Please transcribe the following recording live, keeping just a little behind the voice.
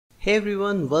Hey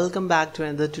everyone, welcome back to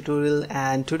another tutorial,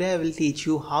 and today I will teach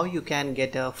you how you can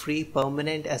get a free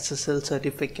permanent SSL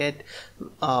certificate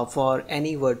for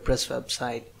any WordPress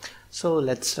website. So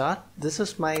let's start. This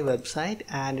is my website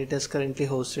and it is currently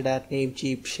hosted at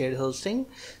Namecheap shared hosting.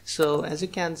 So as you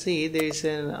can see, there is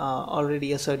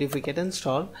already a certificate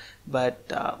installed, but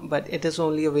it is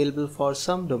only available for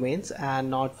some domains and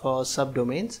not for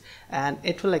subdomains, and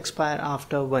it will expire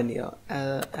after 1 year.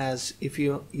 As if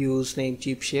you use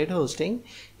Namecheap shared hosting,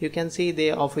 you can see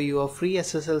they offer you a free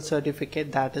SSL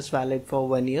certificate that is valid for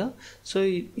 1 year. So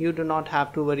you do not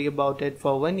have to worry about it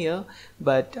for 1 year,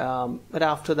 but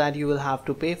after that you will have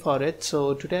to pay for it.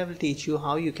 So today I will teach you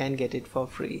how you can get it for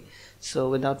free. So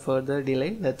without further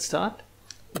delay, let's start.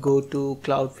 Go to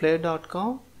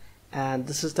cloudflare.com, and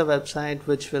this is the website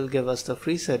which will give us the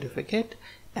free certificate.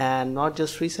 And not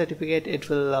just free certificate, it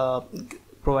will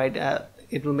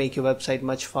it will make your website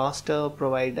much faster,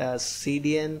 provide as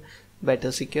CDN,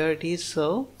 better security.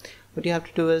 So what you have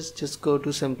to do is just go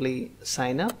to simply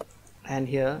sign up, and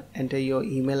here enter your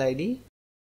email ID,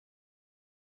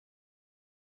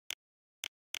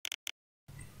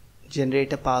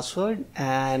 generate a password,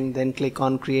 and then click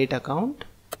on create account.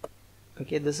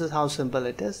 Okay, this is how simple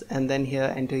it is. And then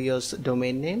here enter your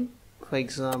domain name. For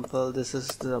example, this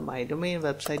is my domain,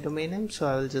 website domain name, so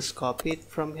I will just copy it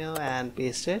from here and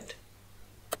paste it.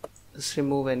 Just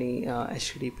remove any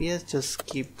HTTPS, just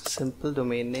keep the simple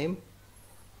domain name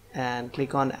and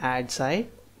click on add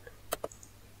site,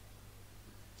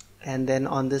 and then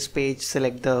on this page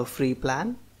select the free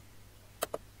plan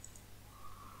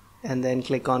and then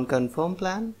click on confirm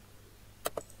plan.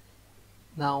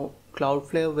 Now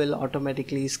Cloudflare will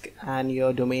automatically scan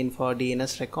your domain for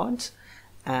DNS records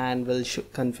and will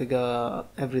configure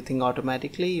everything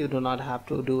automatically. You do not have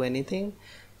to do anything.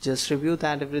 Just review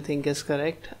that everything is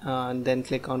correct and then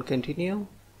click on continue,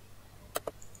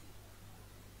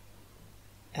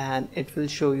 and it will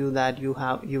show you that you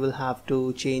will have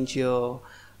to change your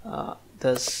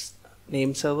this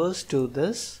name servers to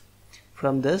this,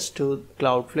 from this to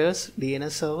Cloudflare's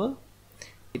DNS server.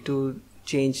 To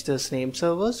change this name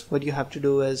servers, what you have to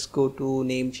do is go to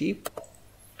Namecheap,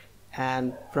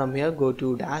 and from here go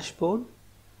to dashboard,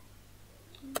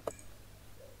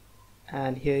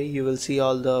 and here you will see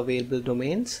all the available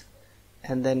domains,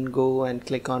 and then go and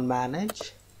click on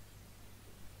manage,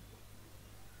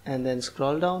 and then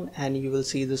scroll down and you will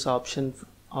see this option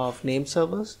of name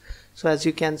servers. So as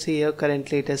you can see here,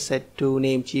 currently it is set to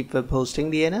Namecheap web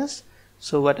hosting DNS.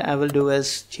 So what I will do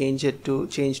is change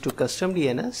to custom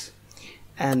DNS,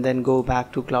 and then go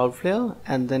back to Cloudflare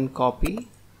and then copy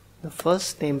the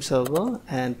first name server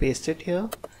and paste it here.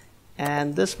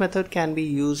 And this method can be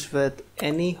used with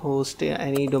any host,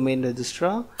 any domain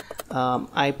registrar.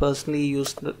 I personally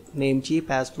use Namecheap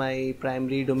as my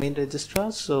primary domain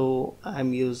registrar, so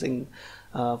I'm using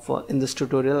in this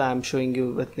tutorial I'm showing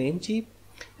you with Namecheap,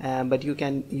 but you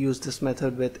can use this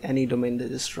method with any domain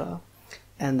registrar.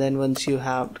 And then once you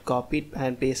have copied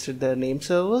and pasted the name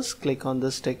servers, click on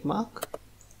this tick mark.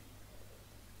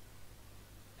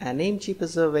 And Namecheap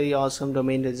is a very awesome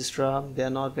domain registrar. They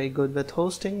are not very good with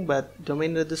hosting, but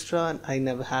domain registrar, I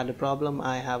never had a problem.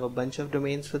 I have a bunch of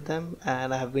domains with them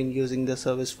and I have been using the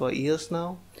service for years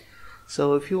now.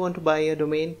 So if you want to buy a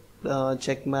domain,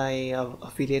 check my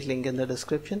affiliate link in the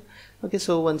description. Okay,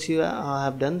 so once you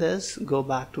have done this, go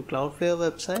back to Cloudflare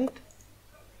website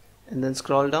and then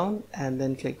scroll down and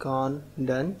then click on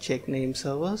done, check name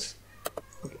servers.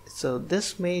 Okay, so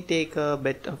this may take a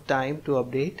bit of time to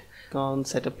update. On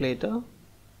setup later.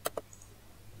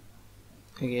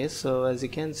 Okay, so as you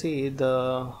can see,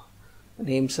 the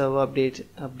name server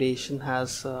propagation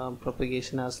has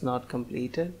not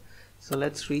completed. So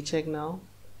let's recheck now.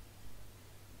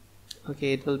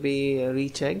 Okay, it will be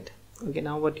rechecked. Okay,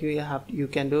 now what you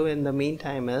can do in the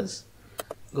meantime is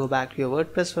go back to your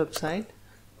WordPress website,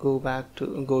 go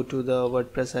to the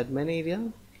WordPress admin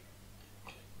area.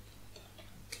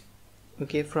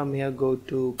 Okay, from here go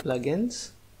to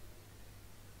plugins,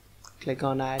 click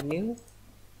on add new,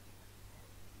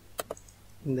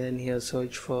 and then here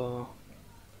search for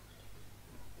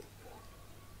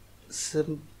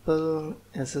simple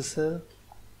SSL.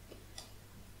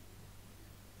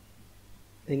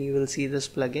 Then you will see this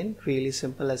plugin, really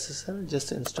simple SSL.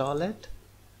 Just install it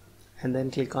and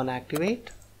then click on activate.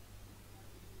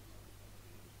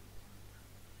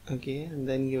 Okay, and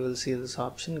then you will see this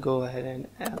option, go ahead and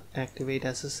activate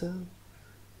SSL.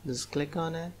 Just click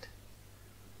on it,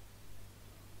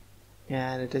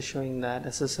 and it is showing that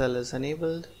SSL is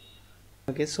enabled.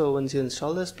 Okay, so once you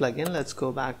install this plugin, let's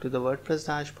go back to the WordPress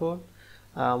dashboard.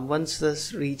 Once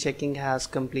this rechecking has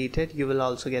completed, you will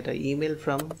also get an email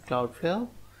from Cloudflare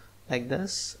like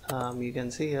this. You can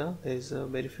see here there is a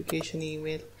verification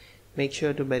email. Make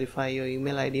sure to verify your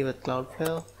email ID with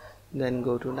Cloudflare. Then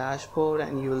go to dashboard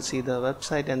and you will see the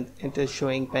website, and it is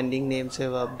showing pending name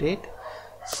server update.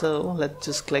 So let's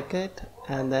just click it,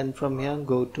 and then from here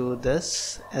go to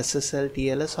this SSL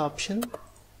TLS option,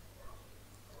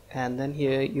 and then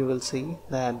here you will see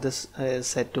that this is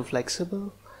set to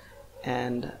flexible,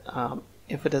 and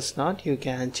if it is not, you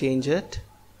can change it.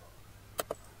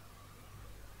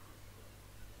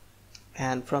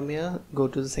 And from here go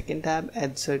to the second tab,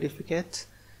 add certificates,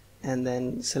 and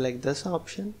then select this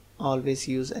option, always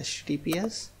use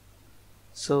HTTPS.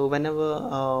 So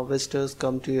whenever visitors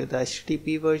come to the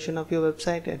HTTP version of your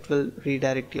website, it will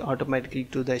redirect you automatically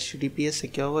to the HTTPS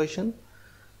secure version.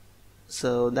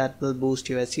 So that will boost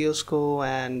your SEO score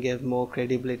and give more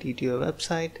credibility to your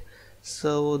website.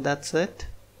 So that's it,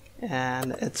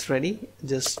 and it's ready.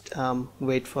 Just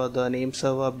wait for the name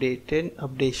server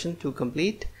updation to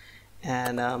complete,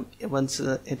 and once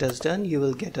it is done, you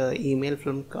will get an email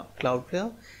from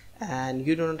Cloudflare, and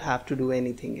you don't have to do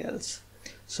anything else.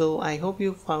 So I hope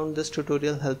you found this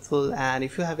tutorial helpful, and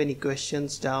if you have any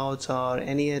questions, doubts, or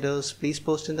any others, please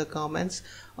post in the comments,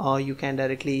 or you can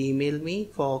directly email me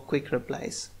for quick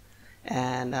replies.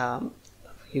 And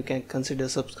you can consider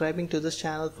subscribing to this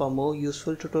channel for more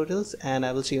useful tutorials, and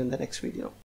I will see you in the next video.